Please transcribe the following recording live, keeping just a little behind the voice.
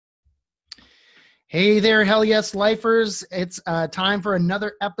Hey there, Hell Yes Lifers. It's time for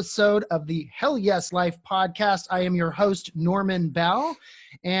another episode of the Hell Yes Life podcast. I am your host, Norman Bell,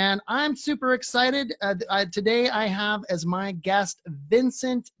 and I'm super excited. Today I have as my guest,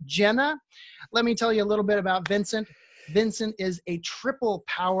 Vincent Genna. Let me tell you a little bit about Vincent. Vincent is a triple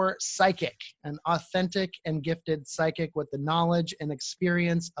power psychic, an authentic and gifted psychic with the knowledge and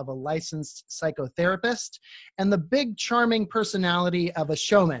experience of a licensed psychotherapist and the big charming personality of a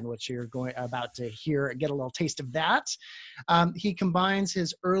showman, which you're about to hear, get a little taste of that. He combines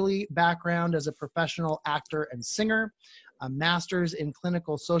his early background as a professional actor and singer, a master's in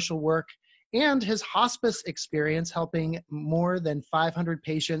clinical social work, and his hospice experience helping more than 500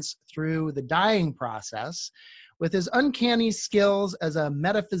 patients through the dying process, with his uncanny skills as a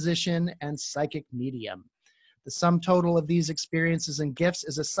metaphysician and psychic medium. The sum total of these experiences and gifts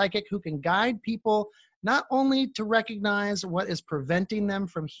is a psychic who can guide people not only to recognize what is preventing them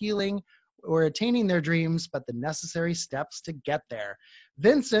from healing or attaining their dreams, but the necessary steps to get there.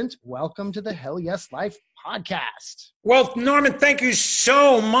 Vincent, welcome to the Hell Yes Life podcast. Well, Norman, thank you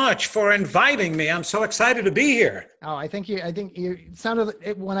so much for inviting me. I'm so excited to be here. Oh, I think you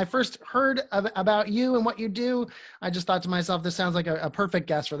sounded, when I first heard about you and what you do, I just thought to myself, this sounds like a perfect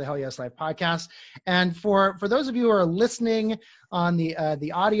guest for the Hell Yes Life podcast. And for those of you who are listening on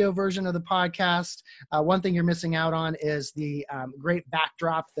the audio version of the podcast, one thing you're missing out on is the great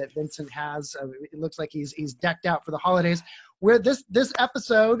backdrop that Vincent has. It looks like he's decked out for the holidays. Where this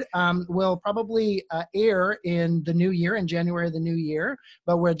episode will probably air in the new year, in January of the new year,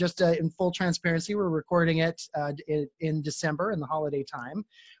 but we're just in full transparency, we're recording it in December in the holiday time.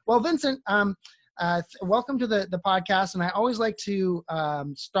 Well, Vincent, welcome to the podcast, and I always like to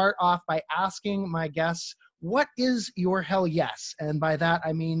start off by asking my guests, what is your hell yes? And by that,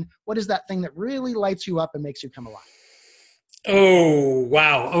 I mean, what is that thing that really lights you up and makes you come alive? Oh,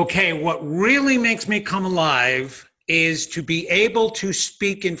 wow. Okay, what really makes me come alive is to be able to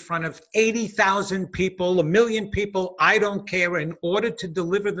speak in front of 80,000 people, 1 million people, I don't care, in order to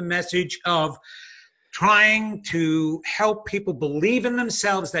deliver the message of trying to help people believe in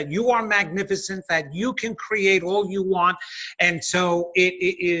themselves, that you are magnificent, that you can create all you want. And so it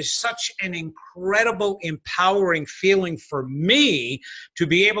is such an incredible, empowering feeling for me to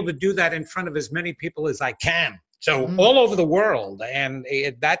be able to do that in front of as many people as I can. So all over the world. And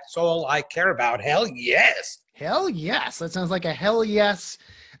that's all I care about. Hell yes. Hell yes. That sounds like a hell yes.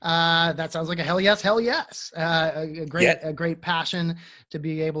 That sounds like a hell yes, hell yes. A great passion to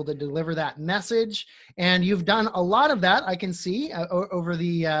be able to deliver that message. And you've done a lot of that, I can see, over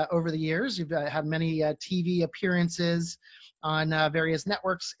the years. You've had many TV appearances on various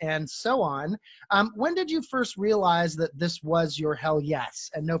networks and so on. When did you first realize that this was your hell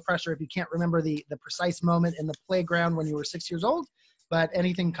yes? And no pressure if you can't remember the precise moment in the playground when you were 6 years old, but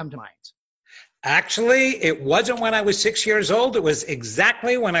anything come to mind? Actually, it wasn't when I was 6 years old. It was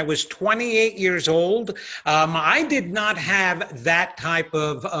exactly when I was 28 years old. I did not have that type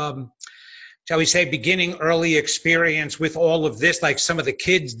of, shall we say, beginning early experience with all of this, like some of the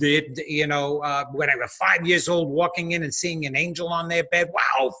kids did, when I was 5 years old, walking in and seeing an angel on their bed.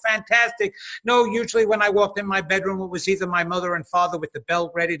 Wow, fantastic. No, usually when I walked in my bedroom, it was either my mother and father with the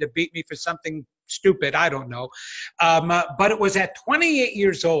belt ready to beat me for something stupid, I don't know. But it was at 28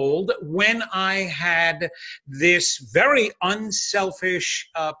 years old when I had this very unselfish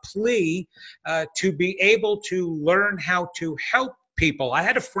plea to be able to learn how to help people. I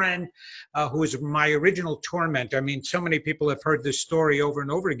had a friend who was my original tormentor. I mean, so many people have heard this story over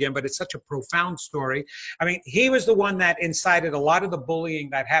and over again, but it's such a profound story. I mean, he was the one that incited a lot of the bullying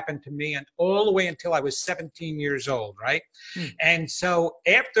that happened to me, and all the way until I was 17 years old, right? And so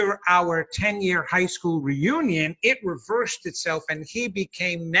after our 10-year high school reunion, it reversed itself, and he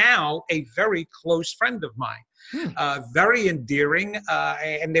became now a very close friend of mine. Very endearing,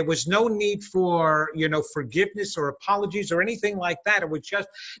 and there was no need for, forgiveness or apologies or anything like that. It was just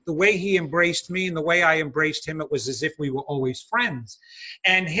the way he embraced me and the way I embraced him. It was as if we were always friends.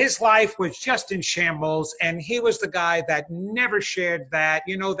 And his life was just in shambles, and he was the guy that never shared that.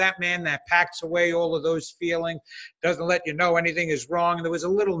 That man that packs away all of those feelings, doesn't let you know anything is wrong. And there was a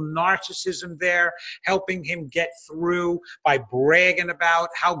little narcissism there, helping him get through by bragging about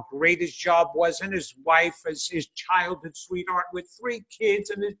how great his job was, and his wife as his childhood sweetheart with 3 kids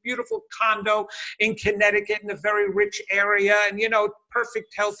and his beautiful condo in Connecticut in a very rich area, and,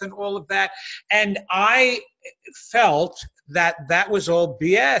 perfect health and all of that. And I felt that that was all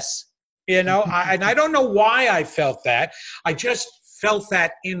BS, and I don't know why I felt that. I just felt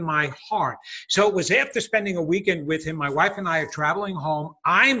that in my heart. So it was after spending a weekend with him, my wife and I are traveling home.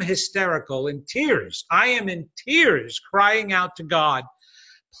 I'm hysterical, in tears. I am in tears, crying out to God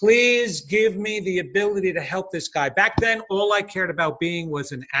Please give me the ability to help this guy. Back then, all I cared about being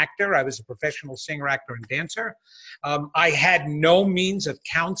was an actor. I was a professional singer, actor, and dancer. I had no means of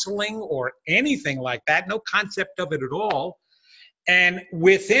counseling or anything like that, no concept of it at all. And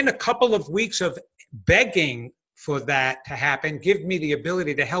within a couple of weeks of begging for that to happen, give me the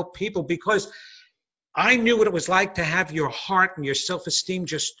ability to help people, because I knew what it was like to have your heart and your self-esteem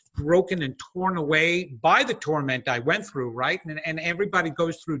just broken and torn away by the torment I went through, right? And everybody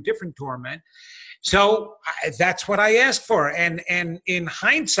goes through different torment. So that's what I asked for. And in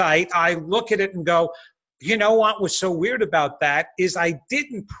hindsight, I look at it and go, you know what was so weird about that is I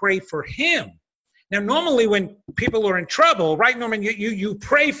didn't pray for him. Now, normally when people are in trouble, right, Norman, you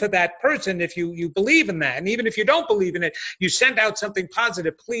pray for that person if you believe in that. And even if you don't believe in it, you send out something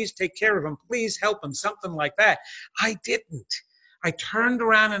positive. Please take care of him. Please help him, something like that. I didn't. I turned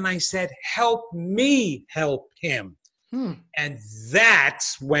around and I said, help me help him. And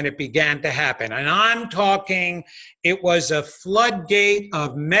that's when it began to happen. And I'm talking, it was a floodgate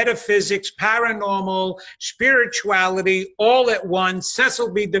of metaphysics, paranormal, spirituality, all at once.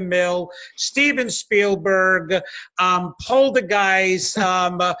 Cecil B. DeMille, Steven Spielberg, Poltergeist,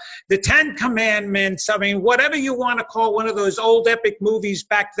 the Ten Commandments. I mean, whatever you want to call one of those old epic movies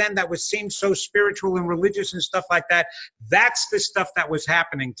back then that was seemed so spiritual and religious and stuff like that. That's the stuff that was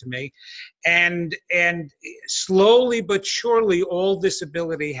happening to me. And slowly but surely, all this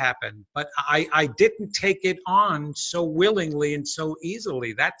ability happened. But I didn't take it on so willingly and so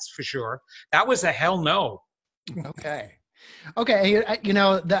easily, that's for sure. That was a hell no. Okay. You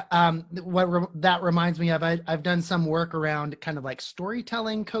know, that that reminds me of, I've done some work around kind of like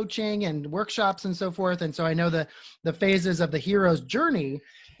storytelling coaching and workshops and so forth. And so I know the phases of the hero's journey,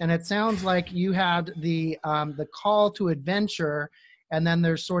 and it sounds like you had the call to adventure. And then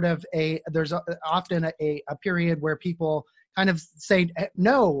there's sort of often a period where people kind of say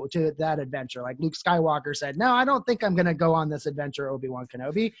no to that adventure. Like Luke Skywalker said, no, I don't think I'm going to go on this adventure, Obi-Wan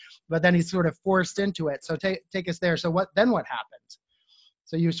Kenobi. But then he's sort of forced into it. So take us there. So what happened?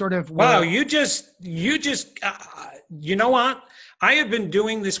 So you sort of... Wow, you know what? I have been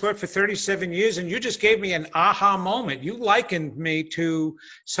doing this work for 37 years, and you just gave me an aha moment. You likened me to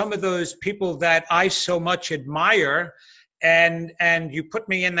some of those people that I so much admire. And you put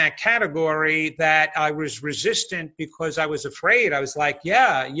me in that category that I was resistant because I was afraid. I was like,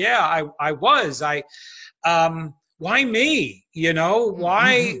 I was. Why me? You know,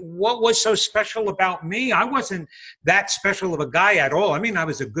 why? What was so special about me? I wasn't that special of a guy at all. I mean, I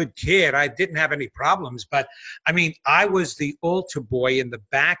was a good kid. I didn't have any problems. But, I mean, I was the altar boy in the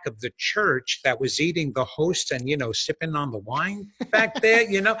back of the church that was eating the host and, you know, sipping on the wine back there,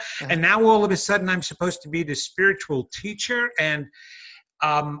 you know. And now all of a sudden I'm supposed to be the spiritual teacher. And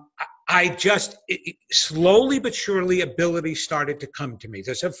slowly but surely, ability started to come to me.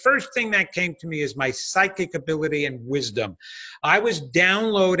 So the first thing that came to me is my psychic ability and wisdom. I was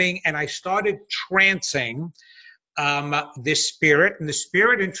downloading and I started trancing this spirit, and the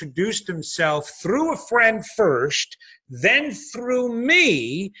spirit introduced himself through a friend first, then through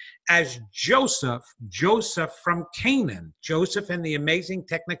me as Joseph from Canaan, Joseph and the amazing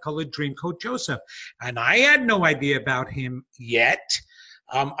Technicolor Dreamcoat Joseph. And I had no idea about him yet.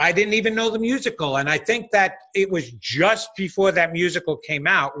 I didn't even know the musical. And I think that it was just before that musical came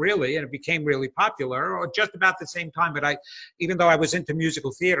out, really, and it became really popular, or just about the same time. But even though I was into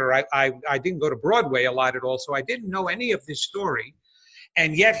musical theater, I didn't go to Broadway a lot at all, so I didn't know any of this story.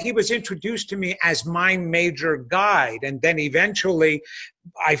 And yet he was introduced to me as my major guide. And then eventually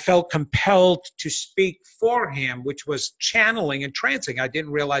I felt compelled to speak for him, which was channeling and trancing. I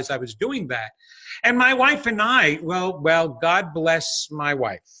didn't realize I was doing that. And my wife and I, well, God bless my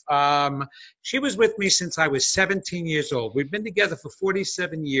wife. She was with me since I was 17 years old. We've been together for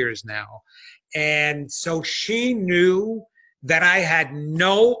 47 years now. And so she knew that I had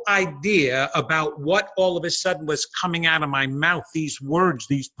no idea about what all of a sudden was coming out of my mouth, these words,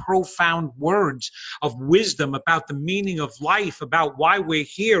 these profound words of wisdom about the meaning of life, about why we're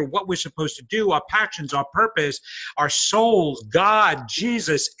here, what we're supposed to do, our passions, our purpose, our souls, God,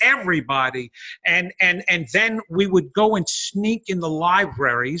 Jesus, everybody. And then we would go and sneak in the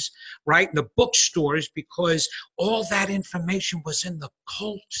libraries, right, in the bookstores, because all that information was in the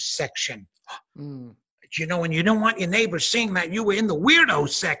cult section. You know, and you don't want your neighbors seeing that you were in the weirdo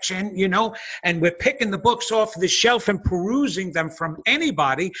section, you know, and we're picking the books off the shelf and perusing them from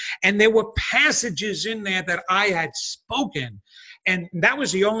anybody. And there were passages in there that I had spoken. And that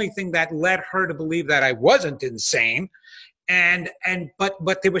was the only thing that led her to believe that I wasn't insane.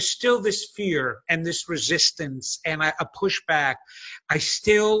 But there was still this fear and this resistance and a pushback.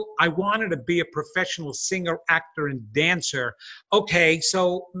 I wanted to be a professional singer, actor, and dancer. Okay,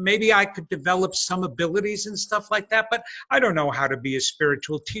 so maybe I could develop some abilities and stuff like that, but I don't know how to be a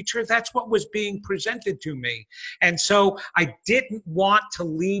spiritual teacher. That's what was being presented to me. And so I didn't want to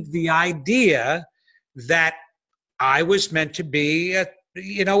leave the idea that I was meant to be a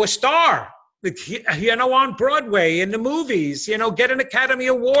star, on Broadway, in the movies, get an Academy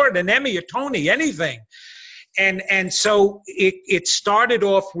Award, an Emmy, a Tony, anything. And so it started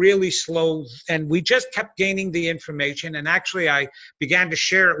off really slow, and we just kept gaining the information. And actually, I began to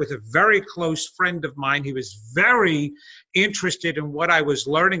share it with a very close friend of mine. He was very interested in what I was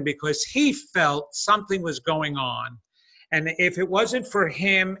learning because he felt something was going on. And if it wasn't for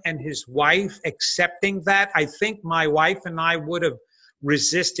him and his wife accepting that, I think my wife and I would have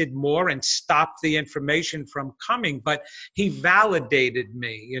resisted more and stopped the information from coming. But he validated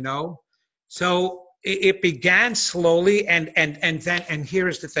me, So it began slowly, and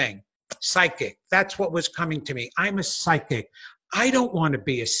here's the thing: psychic. That's what was coming to me. I'm a psychic. I don't want to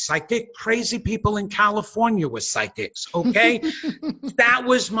be a psychic. Crazy people in California were psychics, okay? That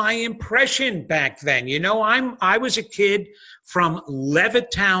was my impression back then. I was a kid from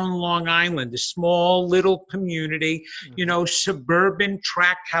Levittown, Long Island, a small little community, suburban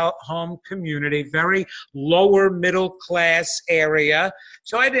tract home community, very lower middle class area.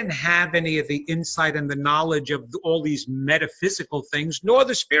 So I didn't have any of the insight and the knowledge of all these metaphysical things, nor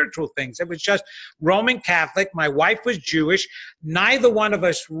the spiritual things. It was just Roman Catholic. My wife was Jewish. Neither one of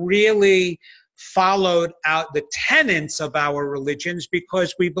us really followed out the tenets of our religions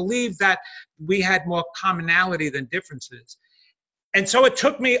because we believed that we had more commonality than differences. And so it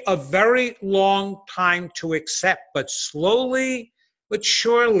took me a very long time to accept, but slowly but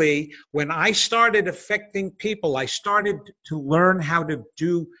surely, when I started affecting people, I started to learn how to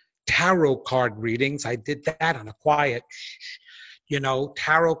do tarot card readings. I did that on a quiet,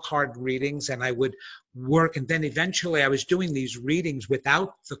 tarot card readings, and I would work. And then eventually I was doing these readings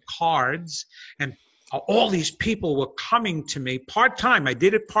without the cards, and all these people were coming to me part-time. I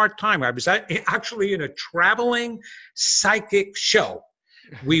did it part-time. I was actually in a traveling psychic show.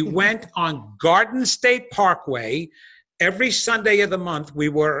 We went on Garden State Parkway. Every Sunday of the month, we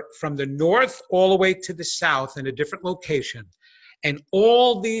were from the north all the way to the south in a different location. And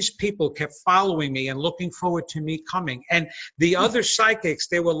all these people kept following me and looking forward to me coming. And the other psychics,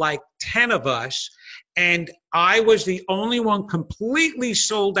 there were like 10 of us. And I was the only one completely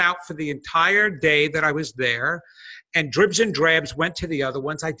sold out for the entire day that I was there. And dribs and drabs went to the other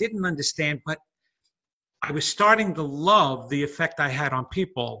ones. I didn't understand, but I was starting to love the effect I had on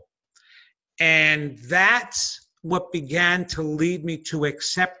people. And that's what began to lead me to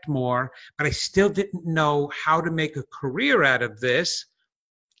accept more, but I still didn't know how to make a career out of this.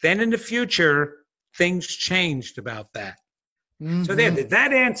 Then in the future, things changed about that. Mm-hmm. So did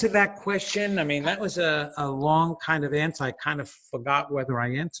that answer that question? I mean, that was a long kind of answer. I kind of forgot whether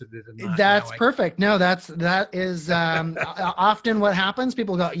I answered it or not. That's perfect. No, that is often what happens.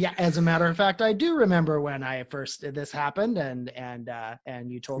 People go, yeah, as a matter of fact, I do remember when this happened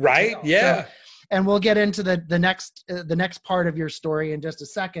and you told me. Right. Yeah. So, and we'll get into the next part of your story in just a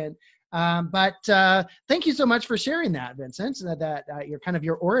second. But thank you so much for sharing that, Vincent. That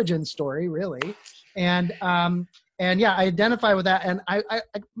your origin story, really, and yeah, I identify with that. And I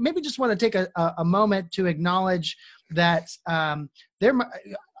maybe just want to take a moment to acknowledge that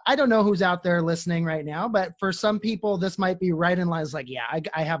I don't know who's out there listening right now, but for some people, this might be right in line. It's like, yeah,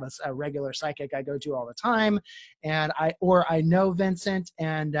 I have a regular psychic I go to all the time, and I know Vincent,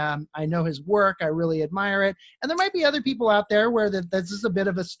 and I know his work. I really admire it. And there might be other people out there where this is a bit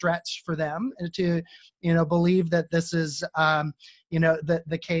of a stretch for them to, believe that this is,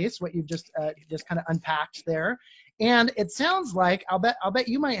 the case. What you've just kind of unpacked there. And it sounds like I'll bet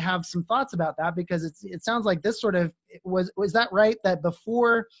you might have some thoughts about that, because it sounds like this sort of was that right, that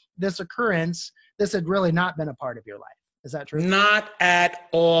before this occurrence, this had really not been a part of your life. Is that true? Not at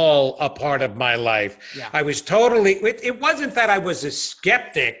all a part of my life. Yeah. I was totally, it wasn't that I was a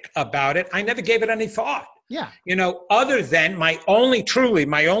skeptic about it. I never gave it any thought. Yeah. Other than my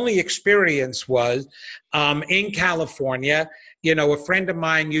only experience was in California. A friend of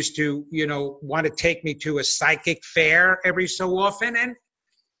mine used to, want to take me to a psychic fair every so often. And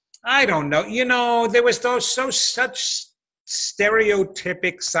I don't know, there was such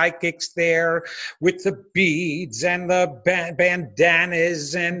stereotypic psychics there with the beads and the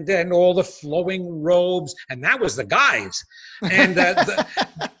bandanas and all the flowing robes. And that was the guys. And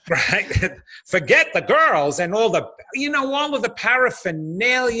right? Forget the girls and all the, all of the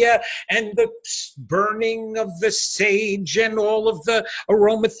paraphernalia and the burning of the sage and all of the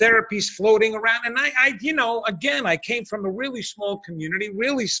aromatherapies floating around. And again, I came from a really small community,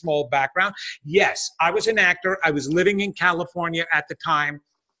 really small background. Yes, I was an actor. I was living in California at the time,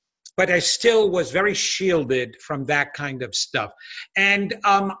 but I still was very shielded from that kind of stuff. And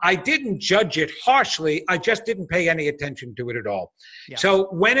I didn't judge it harshly. I just didn't pay any attention to it at all. Yeah. So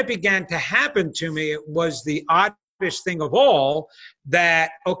when it began to happen to me, it was the oddest thing of all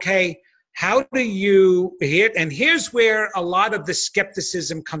that, okay, how do you hear? And here's where a lot of the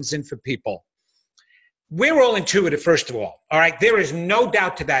skepticism comes in for people. We're all intuitive, first of all right? There is no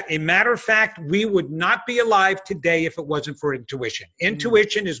doubt to that. A matter of fact, we would not be alive today if it wasn't for intuition.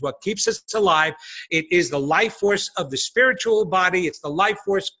 Intuition is what keeps us alive. It is the life force of the spiritual body. It's the life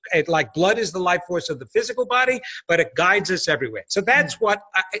force, like blood is the life force of the physical body, but it guides us everywhere. So that's what,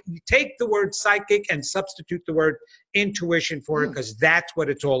 take the word psychic and substitute the word intuition for it, because that's what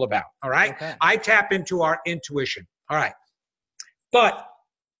it's all about, all right? Okay. I tap into our intuition, all right? But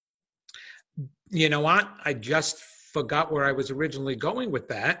you know what? I just forgot where I was originally going with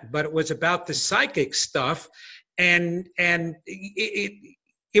that, but it was about the psychic stuff. And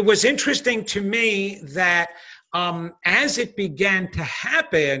it was interesting to me that as it began to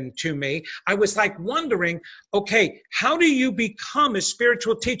happen to me, I was like wondering, okay, how do you become a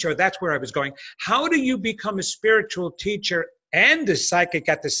spiritual teacher? That's where I was going. How do you become a spiritual teacher and a psychic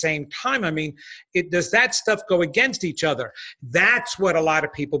at the same time? I mean, does that stuff go against each other? That's what a lot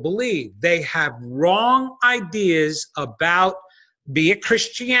of people believe. They have wrong ideas about, be it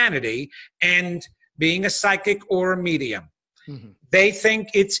Christianity, and being a psychic or a medium. Mm-hmm. They think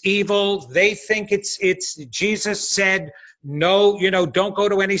it's evil. They think it's Jesus said, no, don't go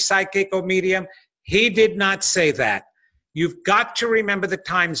to any psychic or medium. He did not say that. You've got to remember the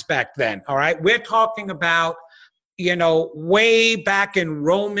times back then, all right? We're talking about way back in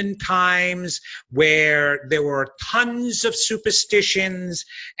Roman times, where there were tons of superstitions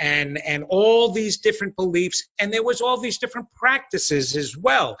and all these different beliefs, and there was all these different practices as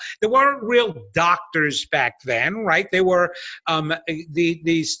well. There weren't real doctors back then, right? There were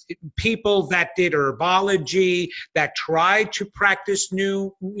these people that did herbology, that tried to practice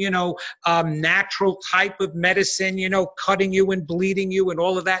new, natural type of medicine, cutting you and bleeding you and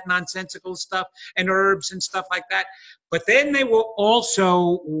all of that nonsensical stuff, and herbs and stuff like that. But then they were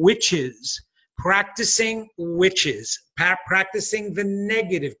also witches, practicing the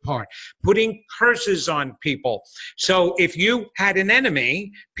negative part, putting curses on people. So if you had an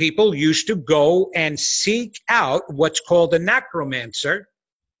enemy, people used to go and seek out what's called a necromancer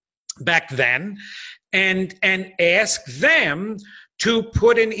back then, and ask them to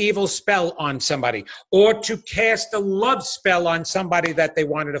put an evil spell on somebody, or to cast a love spell on somebody that they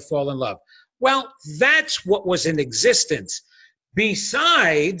wanted to fall in love. Well, that's what was in existence.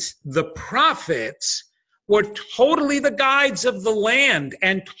 Besides, the prophets were totally the guides of the land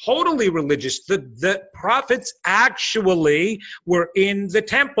and totally religious. The prophets actually were in the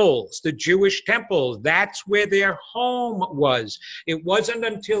temples, the Jewish temples. That's where their home was. It wasn't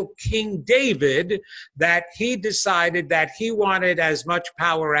until King David that he decided that he wanted as much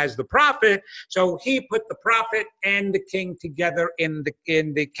power as the prophet, so he put the prophet and the king together in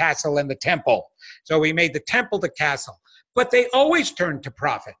the castle and the temple. So he made the temple the castle. But they always turned to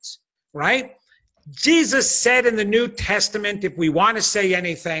prophets, right? Jesus said in the New Testament, if we want to say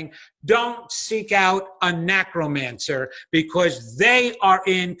anything, don't seek out a necromancer, because they are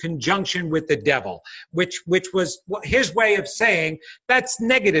in conjunction with the devil, which was his way of saying that's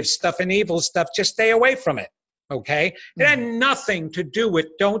negative stuff and evil stuff. Just stay away from it. Okay? It had nothing to do with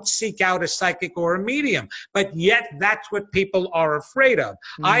don't seek out a psychic or a medium, but yet that's what people are afraid of.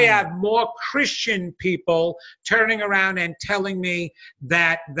 I have more Christian people turning around and telling me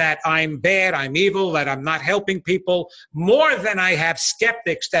that I'm bad, I'm evil, that I'm not helping people, more than I have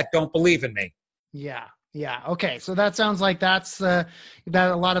skeptics that don't believe in me. Yeah. Yeah. Okay. So that sounds like that's you've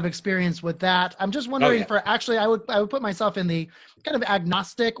got a lot of experience with that. I'm just wondering for actually, I would put myself in the kind of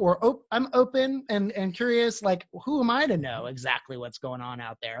agnostic, or I'm open and curious, like, who am I to know exactly what's going on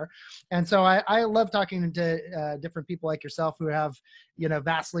out there? And so I love talking to different people like yourself who have,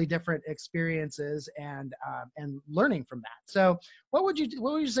 vastly different experiences and learning from that. So what would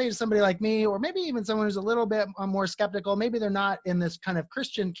you say to somebody like me, or maybe even someone who's a little bit more skeptical? Maybe they're not in this kind of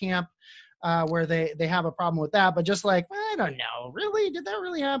Christian camp, where they have a problem with that, but just like, I don't know, really, did that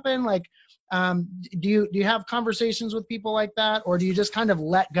really happen? Like, do you have conversations with people like that, or do you just kind of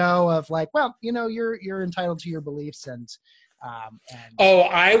let go of like, well, you're entitled to your beliefs, and Oh,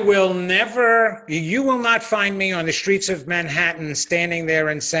 I will never, you will not find me on the streets of Manhattan standing there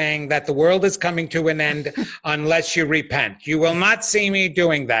and saying that the world is coming to an end unless you repent. You will not see me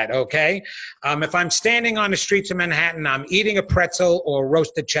doing that, okay? If I'm standing on the streets of Manhattan, I'm eating a pretzel or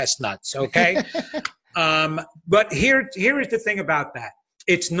roasted chestnuts, okay? But here is the thing about that.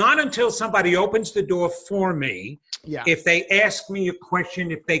 It's not until somebody opens the door for me, if they ask me a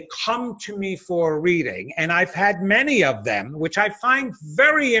question, if they come to me for a reading, and I've had many of them, which I find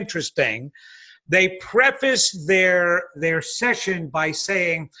very interesting, they preface their session by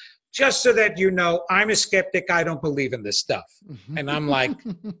saying, just so that you know, I'm a skeptic, I don't believe in this stuff. And I'm like,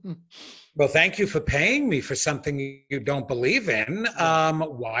 well, thank you for paying me for something you don't believe in.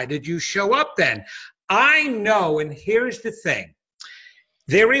 Why did you show up then? I know, and here's the thing.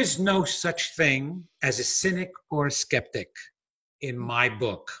 There is no such thing as a cynic or a skeptic in my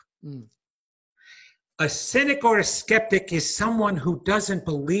book. A cynic or a skeptic is someone who doesn't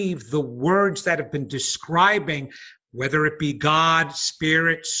believe the words that have been describing, whether it be God,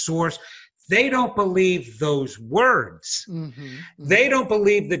 spirit, source. They don't believe those words. They don't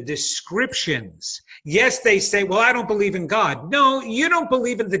believe the descriptions. Yes, they say, well, I don't believe in God. No, you don't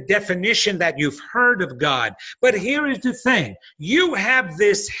believe in the definition that you've heard of God. But here is the thing. You have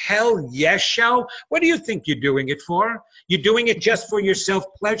this hell yes show. What do you think you're doing it for? You're doing it just for your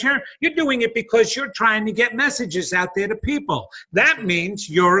self-pleasure? You're doing it because you're trying to get messages out there to people. That means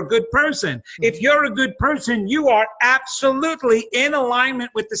you're a good person. If you're a good person, you are absolutely in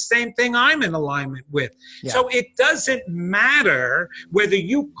alignment with the same thing I'm in alignment with. So it doesn't matter whether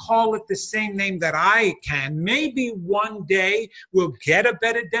you call it the same name that I can. Maybe one day we'll get a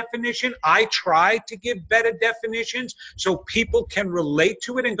better definition. I try to give better definitions so people can relate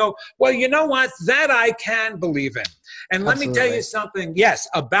to it and go, well, you know what? That I can believe in. And let me tell you something, yes,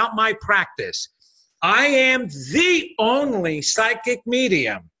 about my practice. I am the only psychic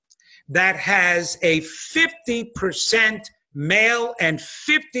medium that has a 50% male and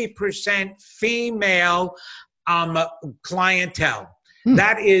 50% female clientele.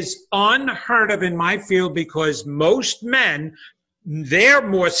 That is unheard of in my field because most men, they're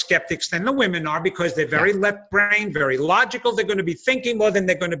more skeptics than the women are because they're very left brain, very logical. They're going to be thinking more than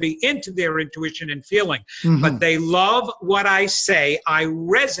they're going to be into their intuition and feeling. But they love what I say. I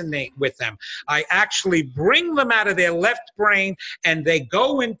resonate with them. I actually bring them out of their left brain and they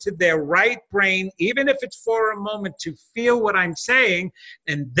go into their right brain, even if it's for a moment, to feel what I'm saying,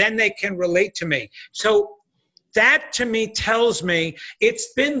 and then they can relate to me. So that to me tells me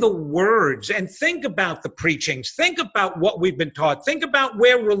it's been the words. And think about the preachings. Think about what we've been taught. Think about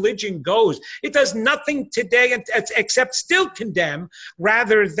where religion goes. It does nothing today except still condemn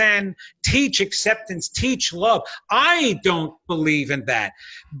rather than teach acceptance, teach love. I don't believe in that.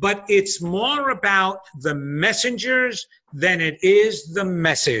 But it's more about the messengers than it is the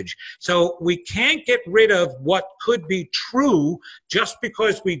message. So we can't get rid of what could be true just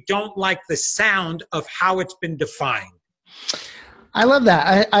because we don't like the sound of how it's been defined. I love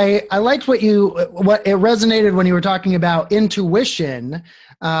that. I liked what it resonated when you were talking about intuition.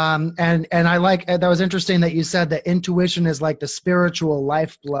 And I like, that was interesting that you said that intuition is like the spiritual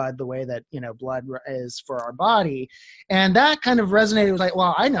lifeblood, the way that, blood is for our body. And that kind of resonated. It was like,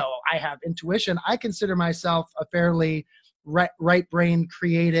 well, I know I have intuition. I consider myself a fairly right brain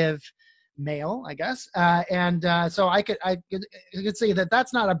creative male, I guess. So I could say that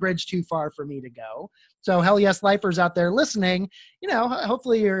that's not a bridge too far for me to go. So hell yes, lifers out there listening,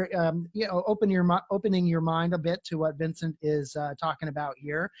 hopefully you're, opening your mind a bit to what Vincent is talking about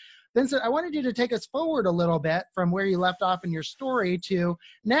here. Vincent, I wanted you to take us forward a little bit from where you left off in your story to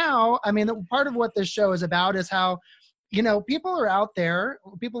now. I mean, part of what this show is about is how, people are out there,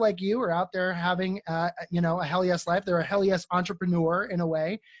 people like you are out there having, a hell yes life. They're a hell yes entrepreneur in a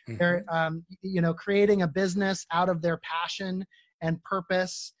way. They're, creating a business out of their passion and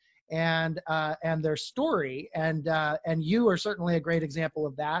purpose and their story. And you are certainly a great example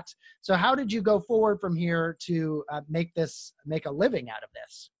of that. So how did you go forward from here to make a living out of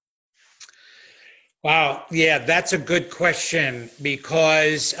this? Wow. Yeah, that's a good question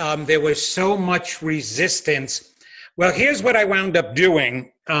because there was so much resistance. Well, here's what I wound up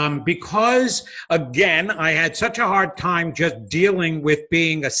doing because, again, I had such a hard time just dealing with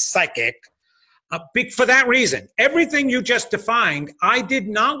being a psychic. For that reason, everything you just defined, I did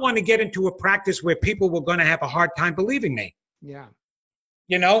not want to get into a practice where people were going to have a hard time believing me. Yeah.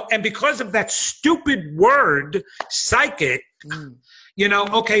 you know, and because of that stupid word, psychic, you know,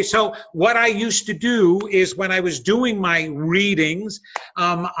 okay, so what I used to do is when I was doing my readings,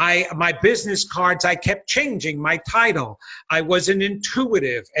 my business cards, I kept changing my title. I was an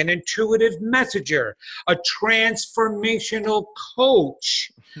intuitive messenger, a transformational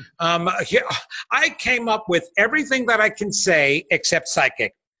coach. I came up with everything that I can say except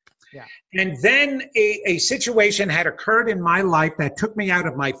psychic. Yeah. And then a situation had occurred in my life that took me out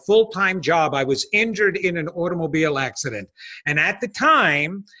of my full-time job. I was injured in an automobile accident. And at the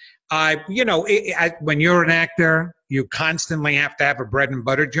time, when you're an actor, you constantly have to have a bread and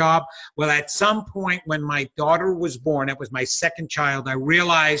butter job. Well, at some point when my daughter was born, it was my second child, I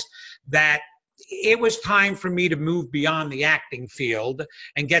realized that it was time for me to move beyond the acting field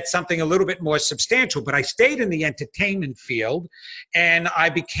and get something a little bit more substantial. But I stayed in the entertainment field, and I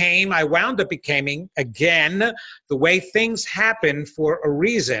wound up becoming, again, the way things happen for a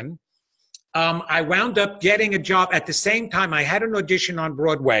reason, I wound up getting a job. At the same time, I had an audition on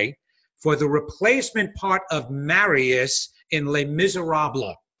Broadway for the replacement part of Marius in Les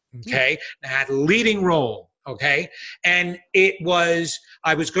Miserables, okay? I had a leading role. Okay. And I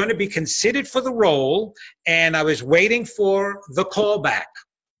was going to be considered for the role, and I was waiting for the callback.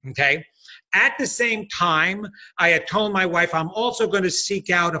 Okay. At the same time, I had told my wife, I'm also going to seek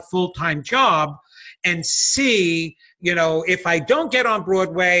out a full-time job and see, you know, if I don't get on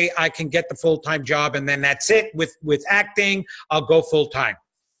Broadway, I can get the full-time job. And then that's it with acting. I'll go full-time.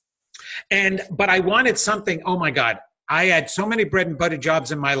 But I wanted something, oh my God. I had so many bread and butter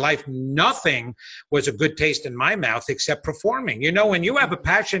jobs in my life. Nothing was a good taste in my mouth except performing. You know, when you have a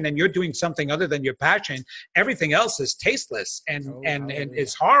passion and you're doing something other than your passion, everything else is tasteless and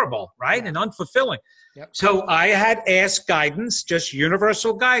it's horrible, right? Yeah. And unfulfilling. Yep. So I had asked guidance, just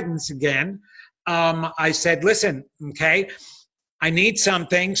universal guidance again. I said, listen, okay, I need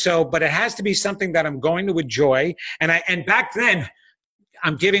something. But it has to be something that I'm going to enjoy. And back then,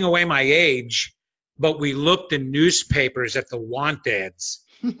 I'm giving away my age, but we looked in newspapers at the want ads.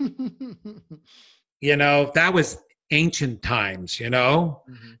 You know, that was ancient times, you know,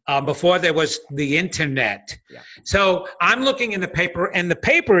 before there was the internet. Yeah. So I'm looking in the paper, and the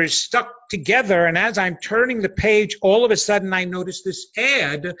paper is stuck together. And as I'm turning the page, all of a sudden I noticed this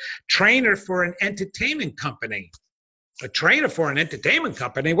ad, trainer for an entertainment company. A trainer for an entertainment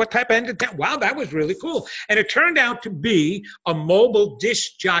company? What type of entertainment? Wow, that was really cool. And it turned out to be a mobile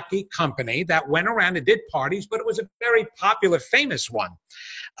disc jockey company that went around and did parties, but it was a very popular, famous one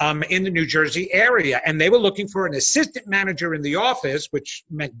in the New Jersey area. And they were looking for an assistant manager in the office, which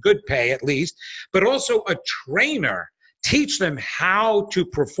meant good pay at least, but also a trainer. Teach them how to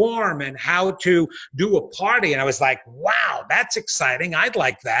perform and how to do a party. And I was like, wow, that's exciting. I'd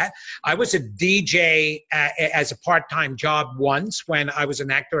like that. I was a DJ as a part-time job once when I was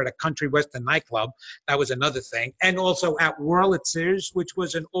an actor at a country western nightclub. That was another thing. And also at Wurlitzer's, which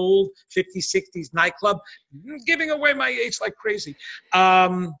was an old 50s, 60s nightclub. Giving away my age like crazy.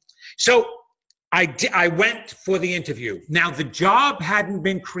 So I went for the interview. Now, the job hadn't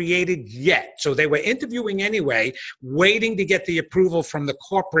been created yet, so they were interviewing anyway, waiting to get the approval from the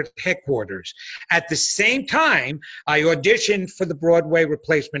corporate headquarters. At the same time, I auditioned for the Broadway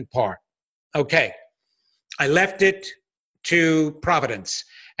replacement part. Okay, I left it to Providence,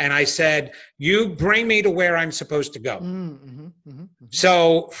 and I said, you bring me to where I'm supposed to go.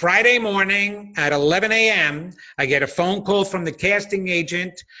 So Friday morning at 11 a.m., I get a phone call from the casting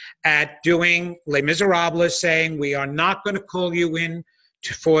agent at doing Les Miserables saying, we are not going to call you in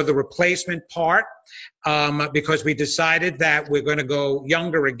for the replacement part because we decided that we're going to go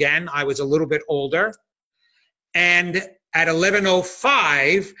younger again. I was a little bit older. And at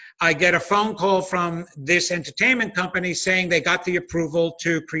 11:05, I get a phone call from this entertainment company saying they got the approval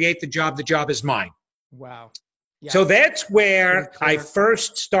to create the job. The job is mine. Wow. Yeah. So that's where I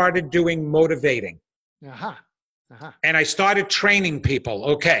first started doing motivating. And I started training people.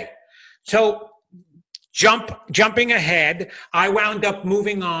 Okay. So jumping ahead, I wound up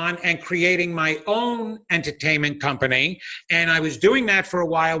moving on and creating my own entertainment company. And I was doing that for a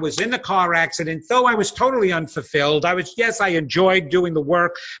while, was in the car accident, though I was totally unfulfilled. I enjoyed doing the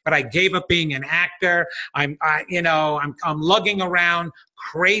work, but I gave up being an actor. I'm lugging around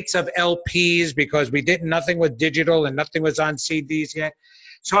crates of LPs because nothing was digital and nothing was on CDs yet.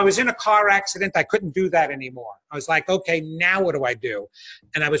 So I was in a car accident. I couldn't do that anymore. I was like, okay, now what do I do?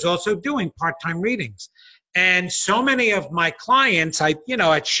 And I was also doing part-time readings. And so many of my clients, I'd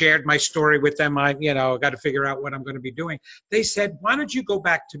shared my story with them. I got to figure out what I'm going to be doing. They said, why don't you go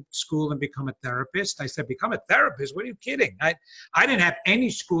back to school and become a therapist? I said, become a therapist? What are you kidding? I didn't have any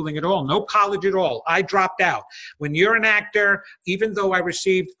schooling at all, no college at all. I dropped out. When you're an actor, even though I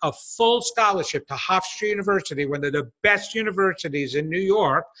received a full scholarship to Hofstra University, one of the best universities in New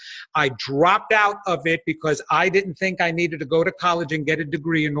York, I dropped out of it because I didn't think I needed to go to college and get a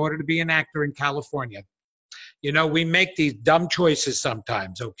degree in order to be an actor in California. We make these dumb choices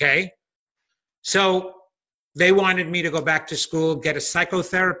sometimes, okay? So they wanted me to go back to school, get a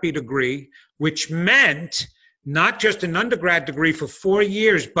psychotherapy degree, which meant not just an undergrad degree for 4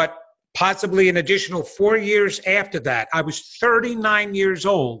 years, but possibly an additional 4 years after that. I was 39 years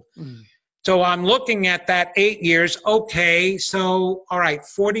old. So I'm looking at that 8 years. Okay, so, all right,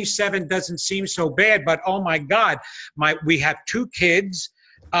 47 doesn't seem so bad, but oh my God, we have 2 kids.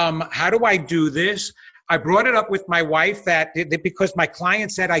 How do I do this? I brought it up with my wife that because my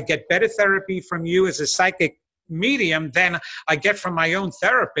client said I get better therapy from you as a psychic medium than I get from my own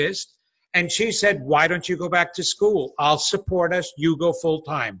therapist. And she said, why don't you go back to school? I'll support us. You go full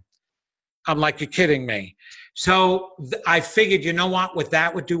time. I'm like, you're kidding me. So I figured, you know what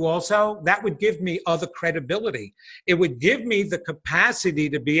that would do also? That would give me other credibility. It would give me the capacity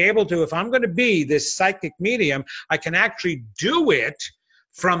to be able to, if I'm going to be this psychic medium, I can actually do it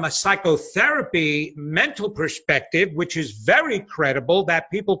from a psychotherapy mental perspective, which is very credible, that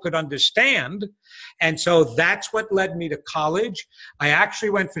people could understand. And so that's what led me to college. I actually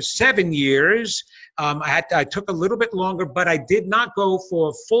went for 7 years. I took a little bit longer, but I did not go for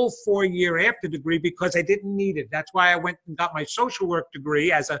a full 4-year after degree because I didn't need it. That's why I went and got my social work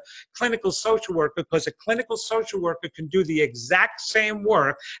degree as a clinical social worker, because a clinical social worker can do the exact same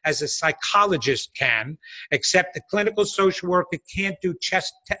work as a psychologist can, except the clinical social worker can't do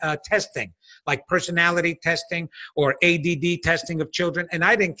testing, like personality testing or ADD testing of children. And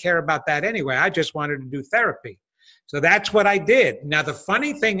I didn't care about that anyway. I just wanted to do therapy. So that's what I did. Now, the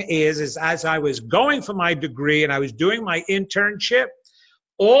funny thing is as I was going for my degree and I was doing my internship,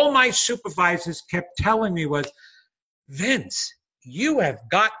 all my supervisors kept telling me was, Vince, you have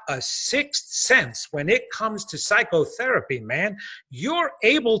got a sixth sense when it comes to psychotherapy, man. You're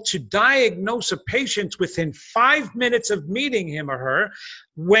able to diagnose a patient within 5 minutes of meeting him or her,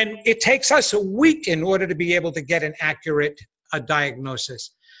 when it takes us a week in order to be able to get an accurate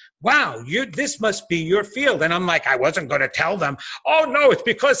diagnosis. Wow, this must be your field. And I'm like, I wasn't going to tell them, oh, no, it's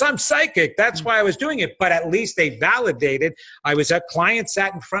because I'm psychic. That's why I was doing it. But at least they validated. A client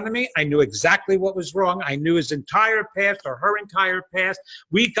sat in front of me. I knew exactly what was wrong. I knew his entire past or her entire past.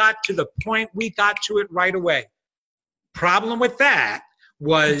 We got to the point. We got to it right away. Problem with that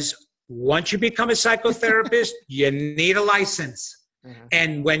was once you become a psychotherapist, you need a license. Mm-hmm.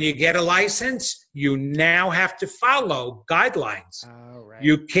 And when you get a license, you now have to follow guidelines. Oh, right.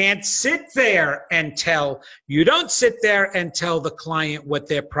 You can't sit there and you don't sit there and tell the client what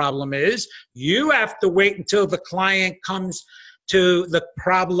their problem is. You have to wait until the client comes to the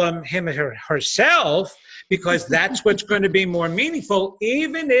problem, him or herself, because that's what's going to be more meaningful,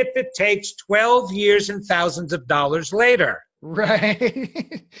 even if it takes 12 years and thousands of dollars later.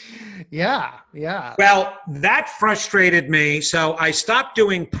 Right. Yeah. Well, that frustrated me. So I stopped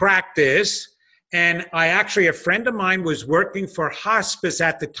doing practice. And a friend of mine was working for hospice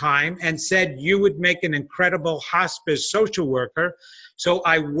at the time and said, you would make an incredible hospice social worker. So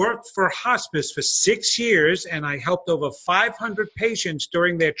I worked for hospice for 6 years and I helped over 500 patients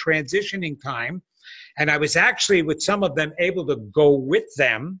during their transitioning time. And I was actually, with some of them, able to go with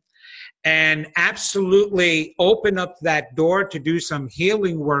them and absolutely open up that door to do some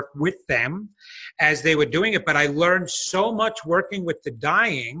healing work with them as they were doing it. But I learned so much working with the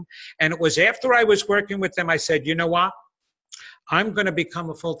dying. And it was after I was working with them, I said, you know what? I'm going to become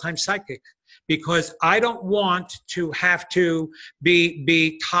a full-time psychic because I don't want to have to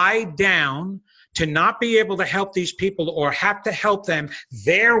be tied down to not be able to help these people or have to help them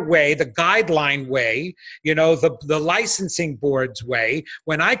their way, the guideline way, the licensing board's way,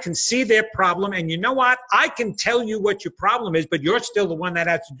 when I can see their problem. And you know what? I can tell you what your problem is, but you're still the one that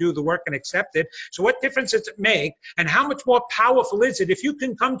has to do the work and accept it. So what difference does it make? And how much more powerful is it if you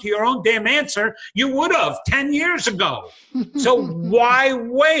can come to your own damn answer? You would have 10 years ago. So why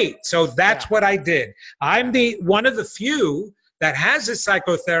wait? So that's what I did. I'm one of the few that has a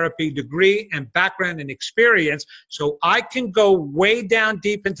psychotherapy degree and background and experience, so I can go way down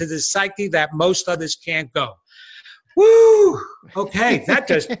deep into the psyche that most others can't go. Woo! Okay,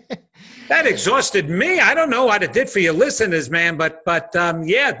 that exhausted me. I don't know what it did for your listeners, man, but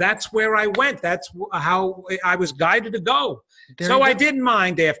yeah, that's where I went. That's how I was guided to go. So I didn't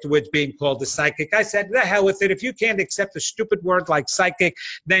mind afterwards being called a psychic. I said, the hell with it. If you can't accept a stupid word like psychic,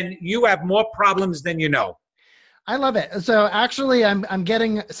 then you have more problems than you know. I love it. So actually, I'm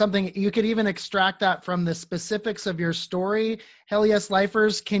getting something. You could even extract that from the specifics of your story. Hell yes,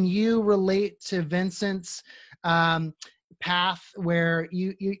 lifers. Can you relate to Vincent's path where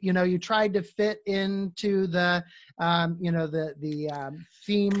you tried to fit into the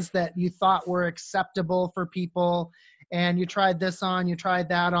themes that you thought were acceptable for people, and you tried this on, you tried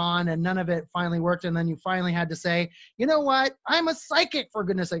that on, and none of it finally worked, and then you finally had to say, you know what, I'm a psychic, for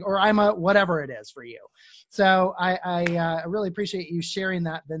goodness sake, or I'm a whatever it is for you. So I really appreciate you sharing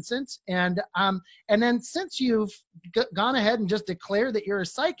that, Vincent. And then since you've gone ahead and just declared that you're a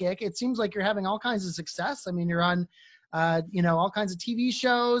psychic, it seems like you're having all kinds of success. I mean, you're on all kinds of TV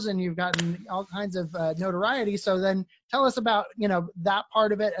shows, and you've gotten all kinds of notoriety. So then tell us about, that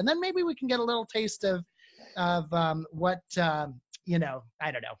part of it. And then maybe we can get a little taste of what, I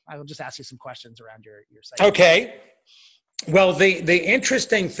don't know. I'll just ask you some questions around your site. Okay. Well, the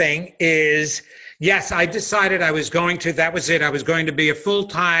interesting thing is, yes, I decided I was going to, that was it. I was going to be a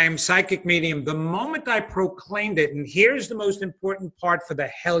full-time psychic medium. The moment I proclaimed it, and here's the most important part for the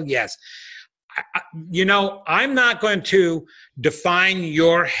hell yes. I'm not going to define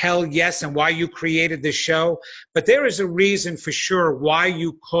your hell yes and why you created this show, but there is a reason for sure why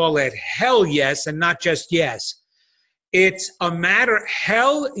you call it hell yes and not just yes. It's a matter,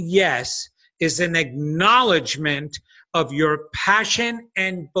 hell yes is an acknowledgement of your passion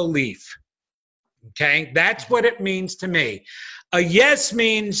and belief. Okay, that's what it means to me. A yes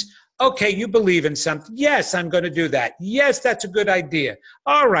means, okay, you believe in something. Yes, I'm going to do that. Yes, that's a good idea.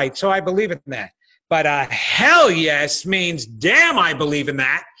 All right, so I believe in that. But a hell yes means, damn, I believe in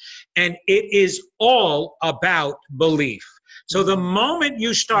that. And it is all about belief. So the moment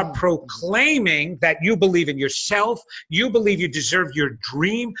you start proclaiming that you believe in yourself, you believe you deserve your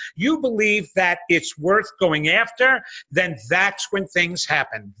dream, you believe that it's worth going after, then that's when things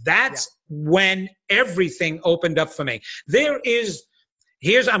happen. That's when everything opened up for me.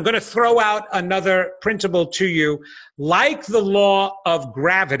 I'm going to throw out another principle to you. Like the law of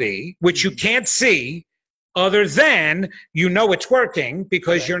gravity, which you can't see other than it's working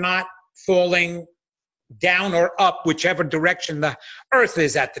because you're not falling down or up, whichever direction the earth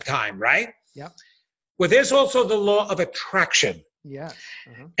is at the time, right? Yeah. Well, there's also the law of attraction. Yeah.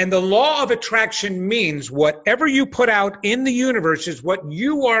 And the law of attraction means whatever you put out in the universe is what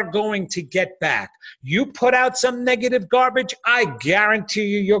you are going to get back. You put out some negative garbage, I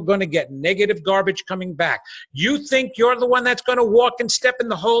guarantee you're going to get negative garbage coming back. You think you're the one that's going to walk and step in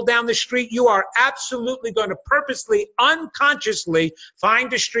the hole down the street, you are absolutely going to purposely, unconsciously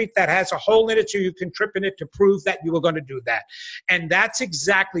find a street that has a hole in it so you can trip in it to prove that you were going to do that. And that's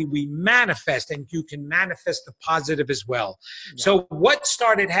exactly, we manifest, and you can manifest the positive as well. Yeah. So what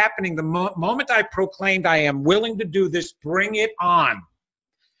started happening the moment I proclaimed I am willing to do this, bring it on,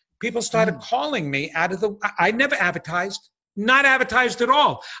 people started calling me out of I never advertised, not advertised at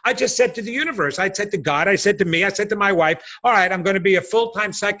all. I just said to the universe, I said to God, I said to me, I said to my wife, all right, I'm going to be a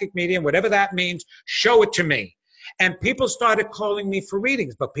full-time psychic medium, whatever that means, show it to me. And people started calling me for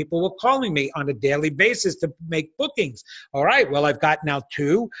readings, but people were calling me on a daily basis to make bookings. All right, well, I've got now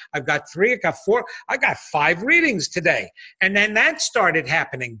 2, I've got 3, I've got 4, I got 5 readings today. And then that started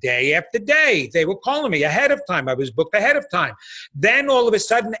happening day after day. They were calling me ahead of time. I was booked ahead of time. Then all of a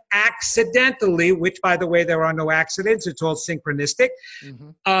sudden, accidentally, which by the way, there are no accidents, it's all synchronistic.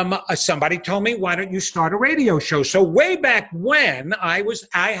 Somebody told me, why don't you start a radio show? So way back when I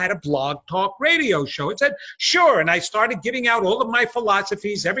had a blog talk radio show. It said, sure. And I started giving out all of my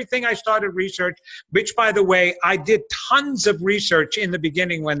philosophies, everything I started research, which, by the way, I did tons of research in the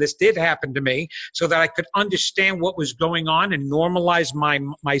beginning when this did happen to me so that I could understand what was going on and normalize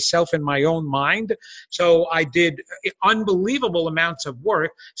myself in my own mind. So I did unbelievable amounts of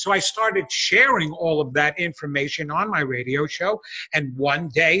work. So I started sharing all of that information on my radio show. And one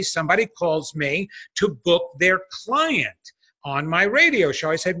day somebody calls me to book their client on my radio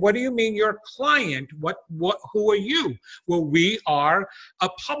show. I said, what do you mean your client? Who are you? Well, we are a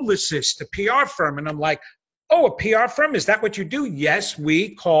publicist, a PR firm. And I'm like, Oh, a PR firm? Is that what you do? Yes,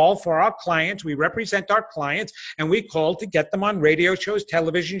 we call for our clients. We represent our clients, and we call to get them on radio shows,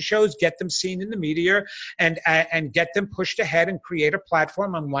 television shows, get them seen in the media, and get them pushed ahead and create a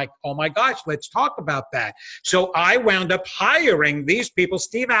platform. I'm like, oh my gosh, let's talk about that. So I wound up hiring these people,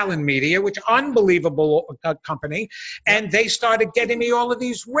 Steve Allen Media, which unbelievable company, and they started getting me all of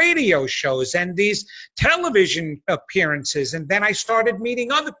these radio shows and these television appearances. And then I started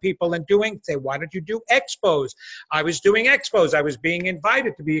meeting other people and say, why don't you do expos? I was doing expos. I was being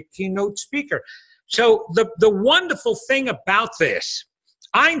invited to be a keynote speaker. So the wonderful thing about this,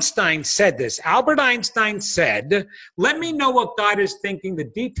 Einstein said this. Albert Einstein said, let me know what God is thinking. The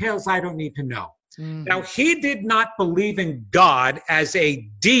details I don't need to know. Mm-hmm. Now, he did not believe in God as a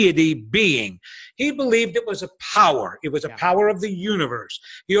deity being. He believed it was a power. It was a power of the universe.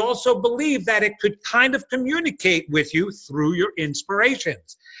 He also believed that it could kind of communicate with you through your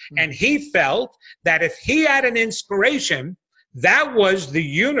inspirations. Mm-hmm. And he felt that if he had an inspiration, that was the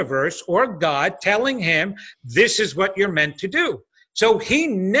universe or God telling him, this is what you're meant to do. So he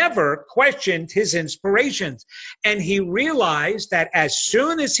never questioned his inspirations. And he realized that as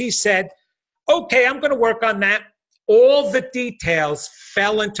soon as he said, okay, I'm going to work on that, all the details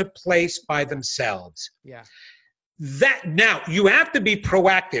fell into place by themselves. Yeah. Now, you have to be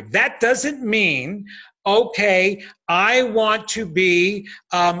proactive. That doesn't mean, okay, I want to be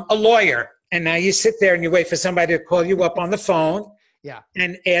a lawyer. And now you sit there and you wait for somebody to call you up on the phone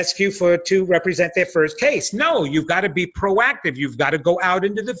and ask you to represent their first case. No, you've got to be proactive. You've got to go out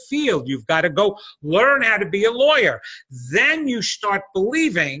into the field. You've got to go learn how to be a lawyer. Then you start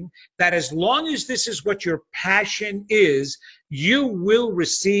believing that as long as this is what your passion is, you will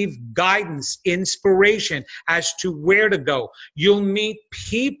receive guidance, inspiration as to where to go. You'll meet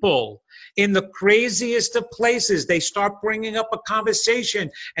people in the craziest of places. They start bringing up a conversation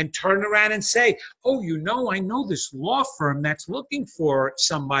and turn around and say, oh, I know this law firm that's looking for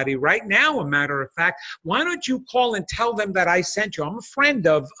somebody right now, a matter of fact. Why don't you call and tell them that I sent you? I'm a friend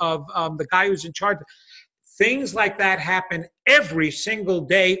of the guy who's in charge. Things like that happen every single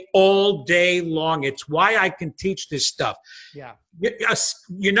day, all day long. It's why I can teach this stuff. Yeah. You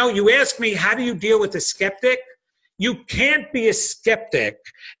ask me, how do you deal with a skeptic? You can't be a skeptic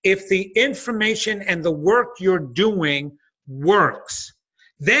if the information and the work you're doing works.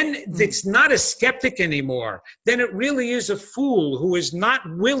 Then it's not a skeptic anymore. Then it really is a fool who is not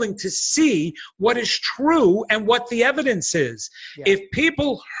willing to see what is true and what the evidence is. Yeah. If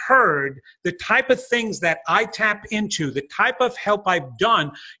people heard the type of things that I tap into, the type of help I've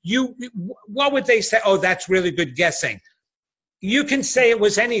done, what would they say? Oh, that's really good guessing. You can say it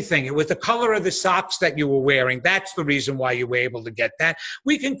was anything. It was the color of the socks that you were wearing. That's the reason why you were able to get that.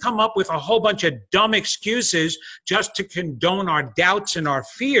 We can come up with a whole bunch of dumb excuses just to condone our doubts and our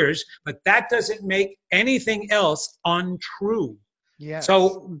fears, but that doesn't make anything else untrue. Yes.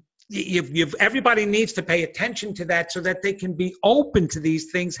 So everybody needs to pay attention to that so that they can be open to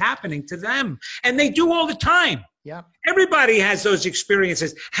these things happening to them. And they do all the time. Yeah. Everybody has those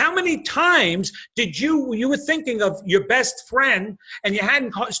experiences. How many times did you were thinking of your best friend and you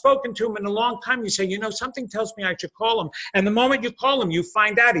hadn't spoken to him in a long time? You say, something tells me I should call him. And the moment you call him, you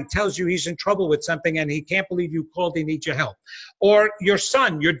find out he tells you he's in trouble with something and he can't believe you called, he needs your help. Or your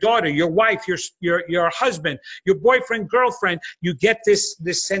son, your daughter, your wife, your husband, your boyfriend, girlfriend, you get this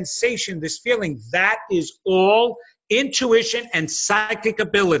sensation, this feeling. That is all intuition and psychic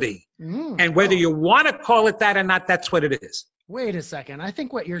ability. And whether you want to call it that or not, that's what it is. Wait a second. I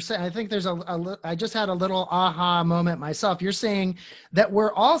think what you're saying, I think there's I just had a little aha moment myself. You're saying that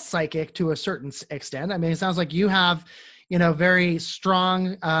we're all psychic to a certain extent. I mean, it sounds like you have, very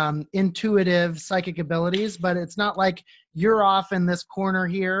strong, intuitive psychic abilities, but it's not like you're off in this corner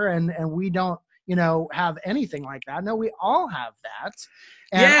here and we don't, have anything like that. No, we all have that.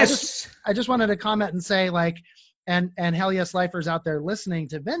 And yes. I just wanted to comment and say, and Hell Yes Lifers out there listening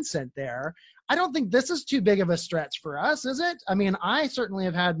to Vincent there, I don't think this is too big of a stretch for us, is it? I mean, I certainly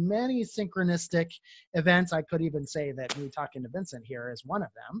have had many synchronistic events. I could even say that me talking to Vincent here is one of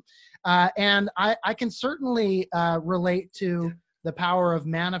them. And I can certainly relate to the power of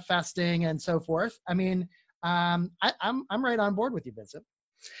manifesting and so forth. I mean, I'm right on board with you, Vincent.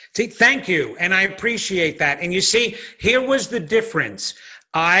 See, thank you. And I appreciate that. And you see, here was the difference.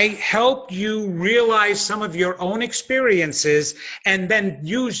 I helped you realize some of your own experiences and then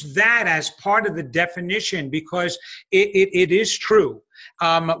use that as part of the definition because it is true.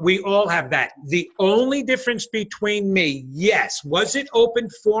 We all have that. The only difference between me, yes, was it open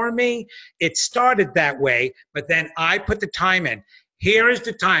for me? It started that way, but then I put the time in. Here is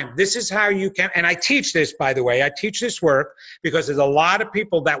the time. This is how you can, and I teach this, by the way. I teach this work because there's a lot of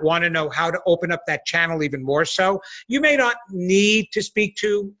people that want to know how to open up that channel even more so. You may not need to speak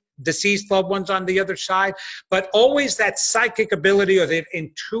to deceased loved ones on the other side, but always that psychic ability or the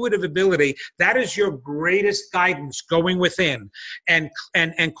intuitive ability, that is your greatest guidance going within and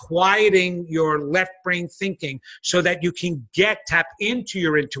quieting your left brain thinking so that you can tap into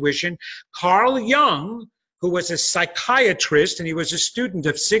your intuition. Carl Jung, who was a psychiatrist and he was a student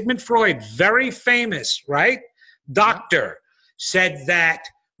of Sigmund Freud, very famous, right? Doctor, said that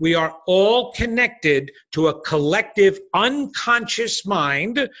we are all connected to a collective unconscious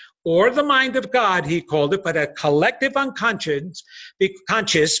mind, or the mind of God, he called it, but a collective unconscious,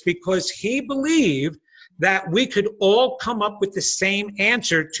 because he believed that we could all come up with the same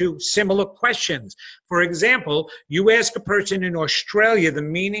answer to similar questions. For example, you ask a person in Australia the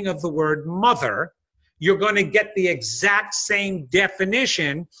meaning of the word mother, you're going to get the exact same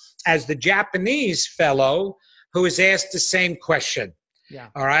definition as the Japanese fellow who is asked the same question. Yeah.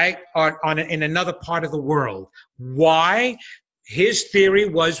 All right, in another part of the world. Why? His theory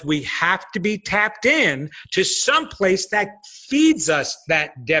was we have to be tapped in to some place that feeds us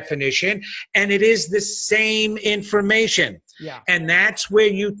that definition, and it is the same information. Yeah. And that's where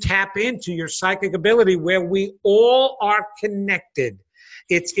you tap into your psychic ability, where we all are connected.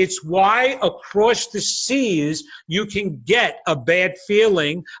 It's why across the seas you can get a bad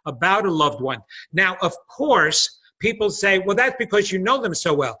feeling about a loved one. Now, of course, people say, well, that's because you know them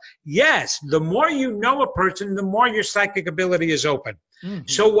so well. Yes, the more you know a person, the more your psychic ability is open. Mm-hmm.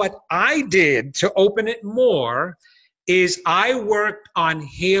 So what I did to open it more is I worked on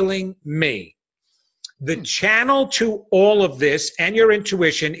healing me. The channel to all of this and your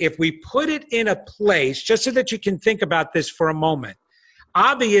intuition, if we put it in a place, just so that you can think about this for a moment.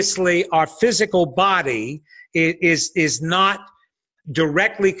 Obviously, our physical body is not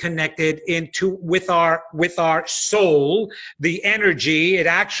directly connected with our soul, the energy.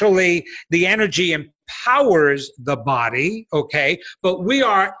 The energy empowers the body, okay? But we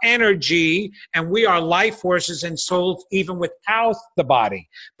are energy and we are life forces and souls even without the body.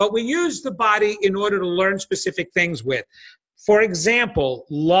 But we use the body in order to learn specific things with. For example,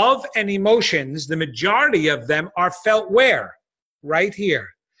 love and emotions, the majority of them are felt where? Right here.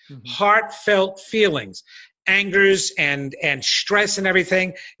 Mm-hmm. Heartfelt feelings. Angers and stress and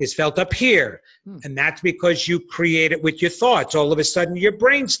everything is felt up here. And that's because you create it with your thoughts. All of a sudden, your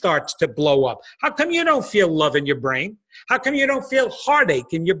brain starts to blow up. How come you don't feel love in your brain? How come you don't feel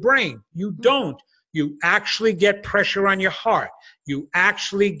heartache in your brain? You don't. You actually get pressure on your heart. You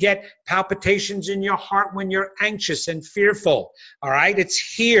actually get palpitations in your heart when you're anxious and fearful. All right? It's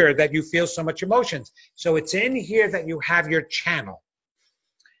here that you feel so much emotions. So it's in here that you have your channel.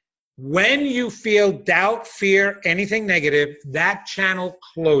 When you feel doubt, fear, anything negative, that channel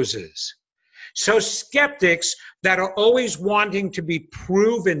closes. So skeptics that are always wanting to be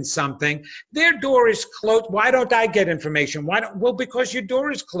proven something, their door is closed. Why don't I get information? Well, because your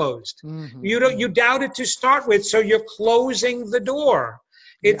door is closed. Mm-hmm. You doubt it to start with, so you're closing the door.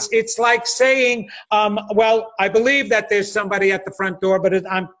 It's like saying, well, I believe that there's somebody at the front door, but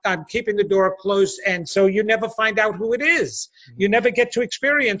I'm keeping the door closed, and so you never find out who it is. You never get to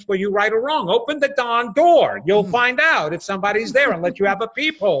experience were you right or wrong. Open the darn door. You'll find out if somebody's there and let you have a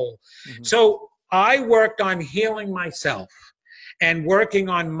peephole. So I worked on healing myself and working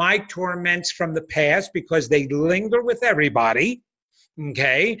on my torments from the past because they linger with everybody.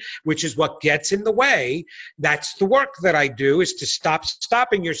 Okay, which is what gets in the way. That's the work that I do, is to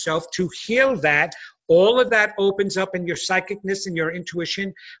stopping yourself, to heal that. All of that opens up, and your psychicness and your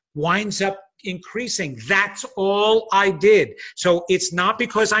intuition winds up increasing. That's all I did. So it's not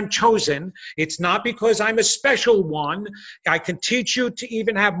because I'm chosen. It's not because I'm a special one. I can teach you to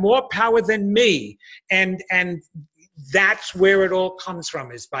even have more power than me. And that's where it all comes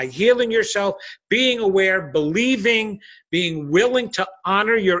from, is by healing yourself, being aware, believing, being willing to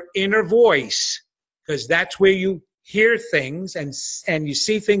honor your inner voice, because that's where you hear things and you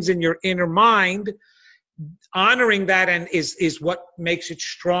see things in your inner mind. Honoring that is what makes it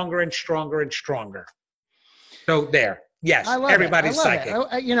stronger and stronger and stronger. So there. Yes, everybody's psychic.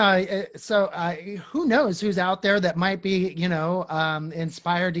 Who knows who's out there that might be,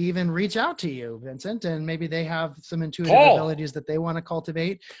 inspired to even reach out to you, Vincent, and maybe they have some intuitive abilities that they want to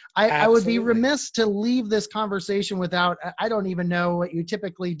cultivate. I would be remiss to leave this conversation without, I don't even know what you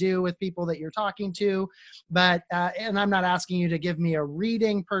typically do with people that you're talking to, but, and I'm not asking you to give me a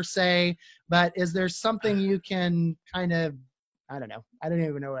reading per se, but is there something you can kind of, I don't know. I don't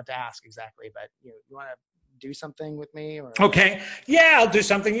even know what to ask exactly, but you want to do something with me? Or Okay. Yeah, I'll do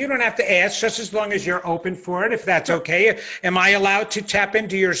something. You don't have to ask, just as long as you're open for it, if that's okay. Am I allowed to tap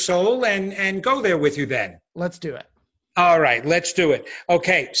into your soul and go there with you then? let's do it. All right, let's do it.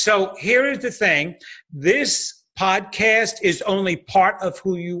 Okay, so here is the thing. This podcast is only part of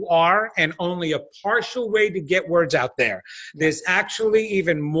who you are and only a partial way to get words out there. There's actually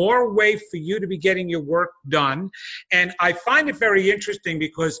even more way for you to be getting your work done. And I find it very interesting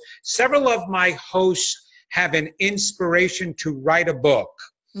because several of my hosts have an inspiration to write a book.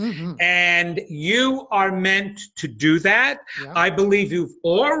 Mm-hmm. And you are meant to do that. Yeah. I believe you've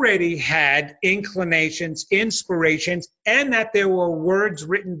already had inclinations, inspirations, and that there were words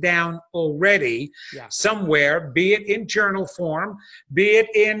written down already somewhere, be it in journal form, be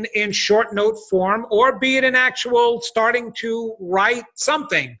it in short note form, or be it in actual starting to write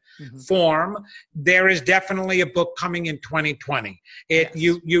something form. There is definitely a book coming in 2020.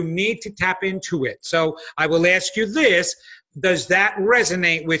 You need to tap into it. So I will ask you this. Does that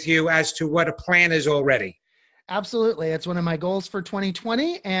resonate with you as to what a plan is already? Absolutely. It's one of my goals for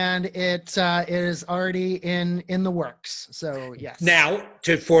 2020, and it is already in the works. So yes. Now,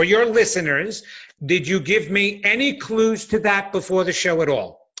 for your listeners, did you give me any clues to that before the show at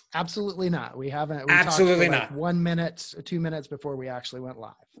all? Absolutely not. We haven't. We Absolutely talked for not. 1 minute, 2 minutes before we actually went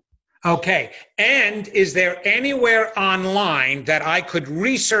live. Okay. And is there anywhere online that I could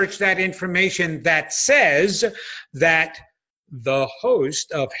research that information that says that the host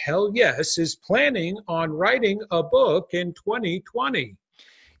of Hell Yes is planning on writing a book in 2020?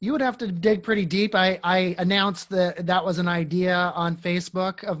 You would have to dig pretty deep. I announced that was an idea on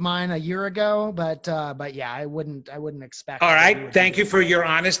Facebook of mine a year ago, but yeah, I wouldn't expect. All right. Thank you for your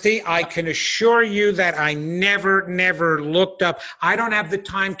honesty. I can assure you that I never looked up. I don't have the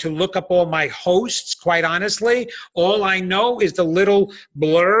time to look up all my hosts, quite honestly. All I know is the little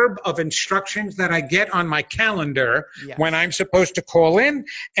blurb of instructions that I get on my calendar when I'm supposed to call in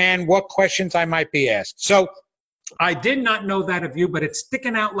and what questions I might be asked. So I did not know that of you, but it's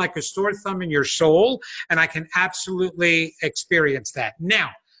sticking out like a sore thumb in your soul, and I can absolutely experience that.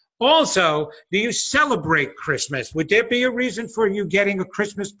 Now, also, do you celebrate Christmas? Would there be a reason for you getting a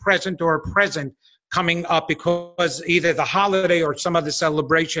Christmas present or a present coming up because either the holiday or some other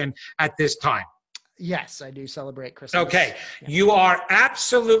celebration at this time? Yes, I do celebrate Christmas. Okay. You are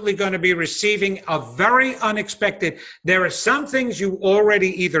absolutely going to be receiving a very unexpected. There are some things you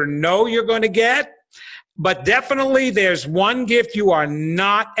already either know you're going to get, but definitely there's one gift you are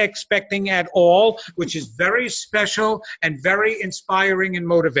not expecting at all, which is very special and very inspiring and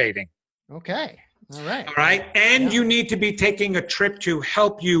motivating. Okay. All right. All right. And you need to be taking a trip to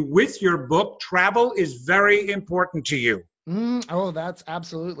help you with your book. Travel is very important to you. Oh, that's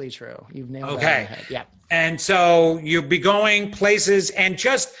absolutely true. You've nailed that. Okay. Yeah. And so you'll be going places, and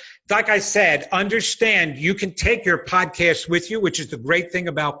just like I said, understand you can take your podcast with you, which is the great thing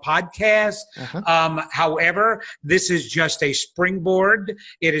about podcasts. However, this is just a springboard.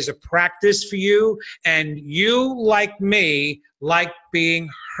 It is a practice for you. And you, like me, like being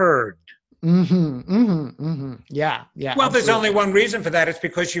heard. Yeah. Well, there's only one reason for that. It's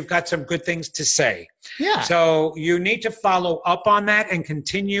because you've got some good things to say. Yeah. So you need to follow up on that and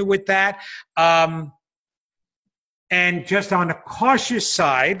continue with that. And just on a cautious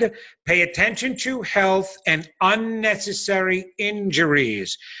side, pay attention to health and unnecessary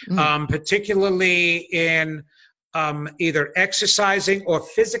injuries, particularly in either exercising or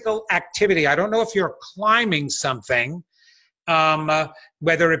physical activity. I don't know if you're climbing something,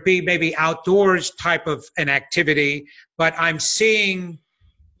 whether it be maybe outdoors type of an activity, but I'm seeing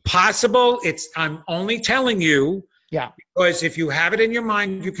possible. I'm only telling you. Yeah. Because if you have it in your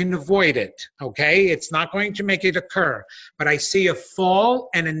mind, you can avoid it, okay? It's not going to make it occur. But I see a fall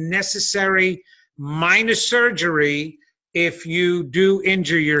and a necessary minor surgery if you do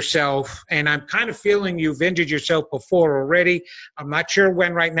injure yourself. And I'm kind of feeling you've injured yourself before already. I'm not sure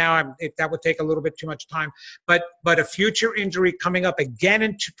when right now. If that would take a little bit too much time. But a future injury coming up again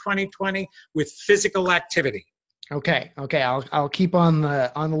into 2020 with physical activity. Okay. I'll keep on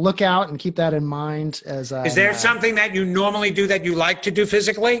the lookout and keep that in mind. As is there something that you normally do that you like to do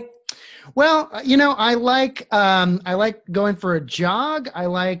physically? Well, I like going for a jog. I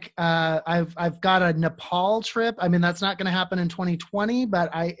like I've got a Nepal trip. I mean, that's not going to happen in 2020, but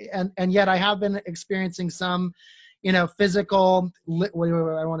and yet I have been experiencing some, physical, I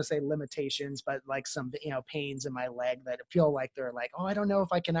want to say limitations, but like some, pains in my leg that feel like they're like, oh, I don't know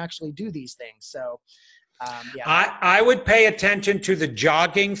if I can actually do these things. So Yeah. I would pay attention to the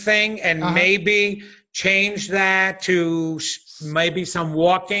jogging thing and maybe change that to maybe some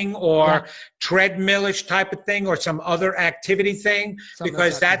walking or treadmill-ish type of thing or some other activity thing,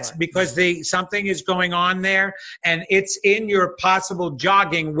 because something is going on there and it's in your possible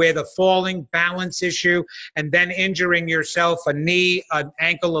jogging with a falling balance issue and then injuring yourself, a knee, an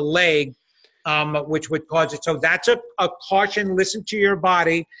ankle, a leg, which would cause it. So that's a caution. Listen to your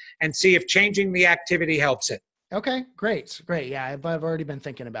body and see if changing the activity helps it. Okay, great. Yeah, I've already been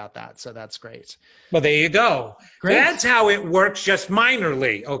thinking about that, so that's great. Well, there you go. Great. That's how it works, just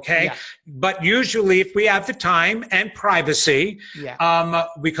minorly, okay? Yeah. But usually if we have the time and privacy,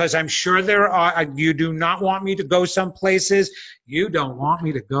 because I'm sure you do not want me to go some places. You don't want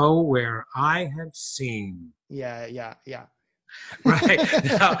me to go where I have seen. Yeah. Right.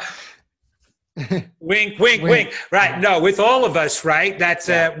 Now, wink, wink, wink. Right. No, with all of us, right? That's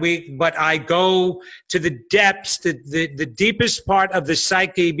but I go to the depths, the deepest part of the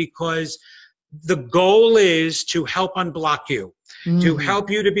psyche, because the goal is to help unblock you, to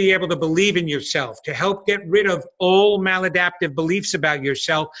help you to be able to believe in yourself, to help get rid of all maladaptive beliefs about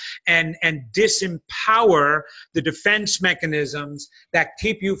yourself and disempower the defense mechanisms that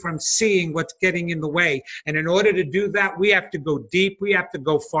keep you from seeing what's getting in the way. And in order to do that, we have to go deep. We have to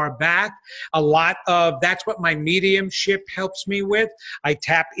go far back. That's what my mediumship helps me with. I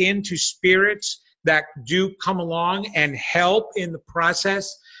tap into spirits that do come along and help in the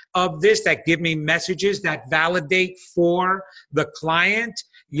process of this, that give me messages that validate for the client.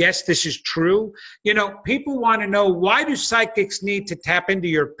 Yes, this is true. You know, people want to know, why do psychics need to tap into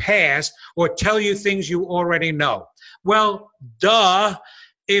your past or tell you things you already know? Well, duh.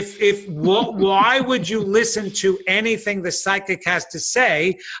 Why would you listen to anything the psychic has to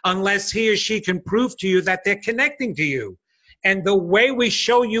say unless he or she can prove to you that they're connecting to you? And the way we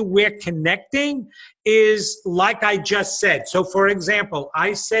show you we're connecting is like I just said. So, for example,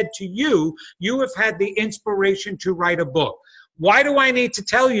 I said to you, you have had the inspiration to write a book. Why do I need to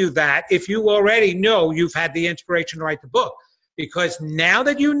tell you that if you already know you've had the inspiration to write the book? Because now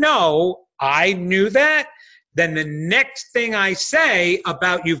that you know I knew that, then the next thing I say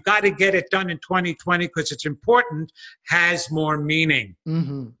about you've got to get it done in 2020 because it's important has more meaning.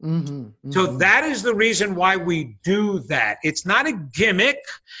 So that is the reason why we do that. It's not a gimmick.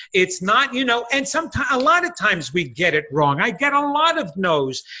 It's not, and sometimes, a lot of times we get it wrong. I get a lot of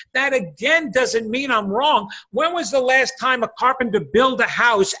no's. That again doesn't mean I'm wrong. When was the last time a carpenter built a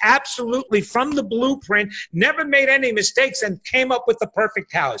house absolutely from the blueprint, never made any mistakes, and came up with the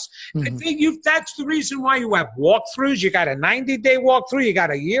perfect house? I think that's the reason why you have walkthroughs. You got a 90-day walkthrough, you got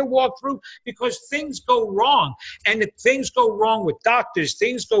a year walkthrough, because things go wrong. And if things go wrong with doctors,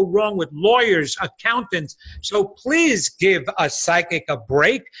 things go wrong with lawyers, accountants. So please give a psychic a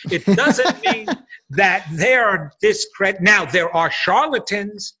break. It doesn't mean that they're discredited. Now, there are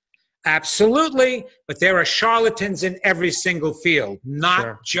charlatans, absolutely, but there are charlatans in every single field,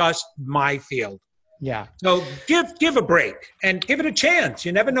 not just my field. Yeah. So give a break and give it a chance.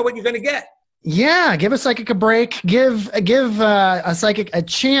 You never know what you're going to get. Yeah, give a psychic a break. Give a psychic a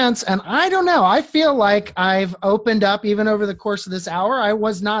chance. And I don't know. I feel like I've opened up even over the course of this hour. I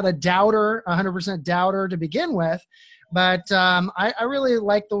was not a doubter, 100% doubter to begin with, but I really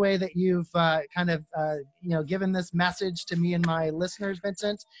like the way that you've given this message to me and my listeners,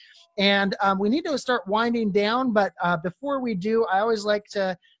 Vincent. And we need to start winding down. But before we do, I always like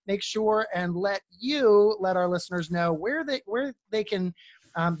to make sure and let our listeners know where they can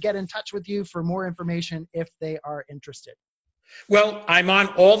get in touch with you for more information if they are interested. Well, I'm on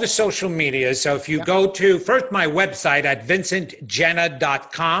all the social media. So if you go to first my website at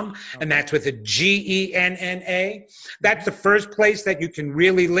vincentgenna.com, and that's with a Genna. That's the first place that you can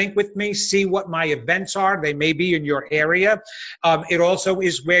really link with me, see what my events are. They may be in your area. It also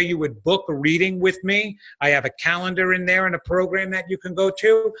is where you would book a reading with me. I have a calendar in there and a program that you can go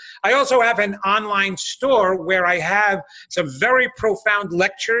to. I also have an online store where I have some very profound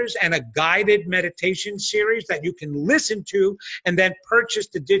lectures and a guided meditation series that you can listen to and then purchase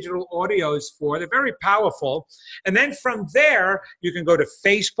the digital audios for. They're very powerful. And then from there, you can go to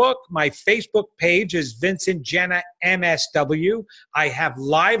Facebook. My Facebook page is Vincent Genna MSW. I have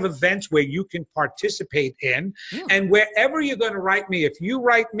live events where you can participate in. And wherever you're going to write me, if you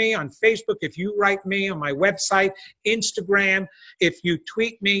write me on Facebook, if you write me on my website, Instagram, if you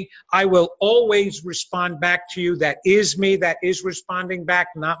tweet me, I will always respond back to you. That is me. That is responding back,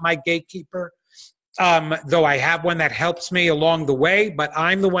 not my gatekeeper. though I have one that helps me along the way, but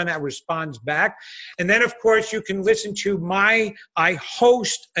I'm the one that responds back. And then, of course, you can listen to I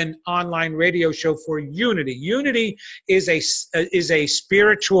host an online radio show for Unity. Unity is a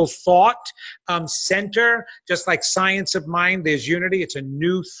spiritual thought center, just like Science of Mind. There's Unity. It's a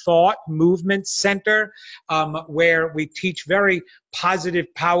new thought movement center where we teach very positive,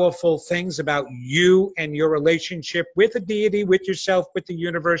 powerful things about you and your relationship with a deity, with yourself, with the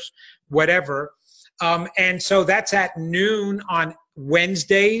universe, whatever. And so that's at noon on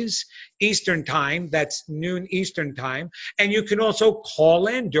Wednesdays Eastern time. That's noon Eastern time. And you can also call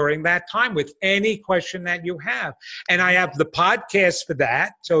in during that time with any question that you have. And I have the podcast for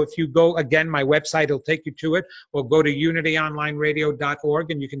that. So if you go, again, my website will take you to it, or go to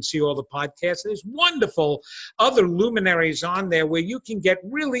unityonlineradio.org and you can see all the podcasts. There's wonderful other luminaries on there where you can get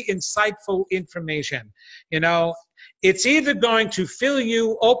really insightful information. You know, it's either going to fill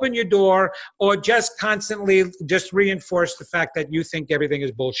you, open your door, or just constantly just reinforce the fact that you think everything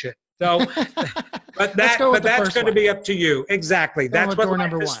is bullshit. So, but that's going to be up to you. Exactly. That's what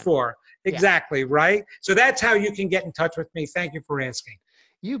life is for. Exactly. Right. So that's how you can get in touch with me. Thank you for asking.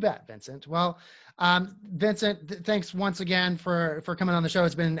 You bet, Vincent. Well, Vincent, thanks once again for coming on the show.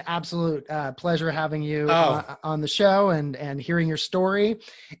 It's been an absolute pleasure having you on the show and hearing your story.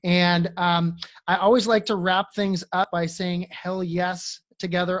 And I always like to wrap things up by saying hell yes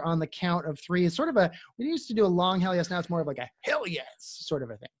together on the count of 3. It's sort of we used to do a long hell yes. Now it's more of like a hell yes sort of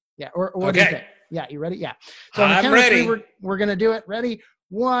a thing. Yeah. Or what do you think? Yeah. You ready? Yeah. So on the count of 3, we're going to do it. Ready?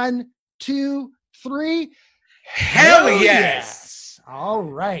 1, 2, 3. Hell yes. All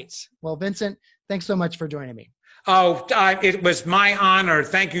right. Well, Vincent, thanks so much for joining me. Oh, it was my honor.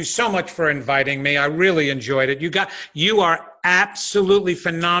 Thank you so much for inviting me. I really enjoyed it. You are absolutely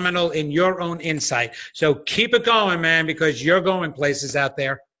phenomenal in your own insight. So keep it going, man, because you're going places out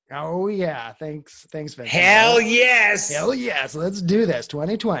there. Oh yeah. Thanks, Vincent. Hell yes. Hell yes. Let's do this.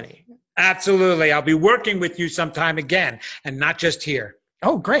 2020. Absolutely. I'll be working with you sometime again, and not just here.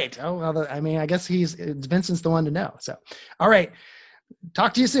 Oh, great. Oh, well, I mean, I guess Vincent's the one to know. So, all right.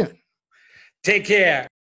 Talk to you soon. Take care.